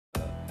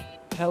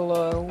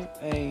Hello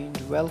and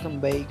welcome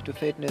back to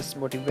Fitness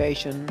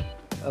Motivation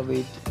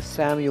with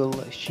Samuel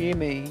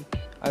Shimmy.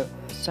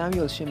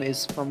 Samuel Shimmy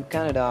is from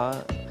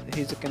Canada.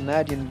 He's a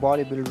Canadian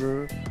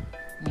bodybuilder.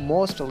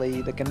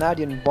 Mostly the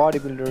Canadian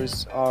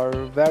bodybuilders are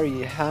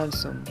very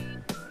handsome,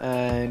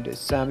 and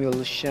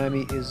Samuel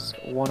Shimmy is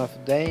one of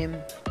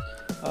them.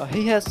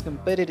 He has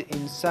competed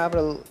in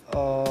several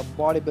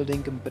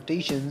bodybuilding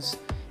competitions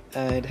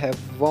and have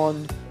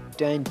won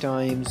 10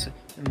 times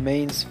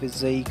men's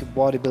physique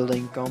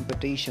bodybuilding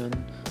competition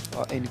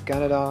in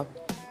Canada.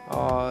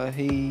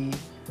 He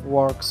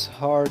works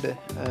hard,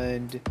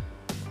 and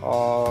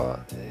uh,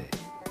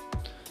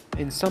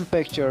 in some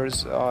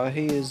pictures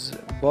he is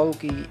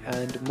bulky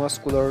and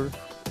muscular,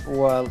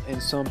 while in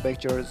some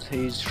pictures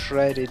he is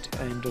shredded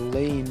and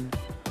lean.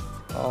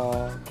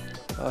 uh,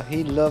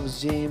 he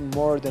loves gym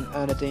more than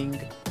anything.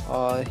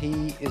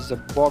 He is a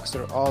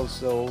boxer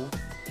also.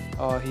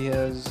 He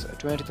has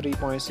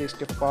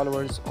 23.6k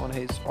followers on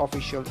his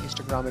official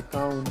Instagram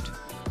account.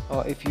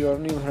 If you are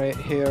new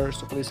here,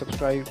 so please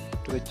subscribe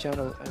to the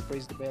channel and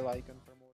press the bell icon.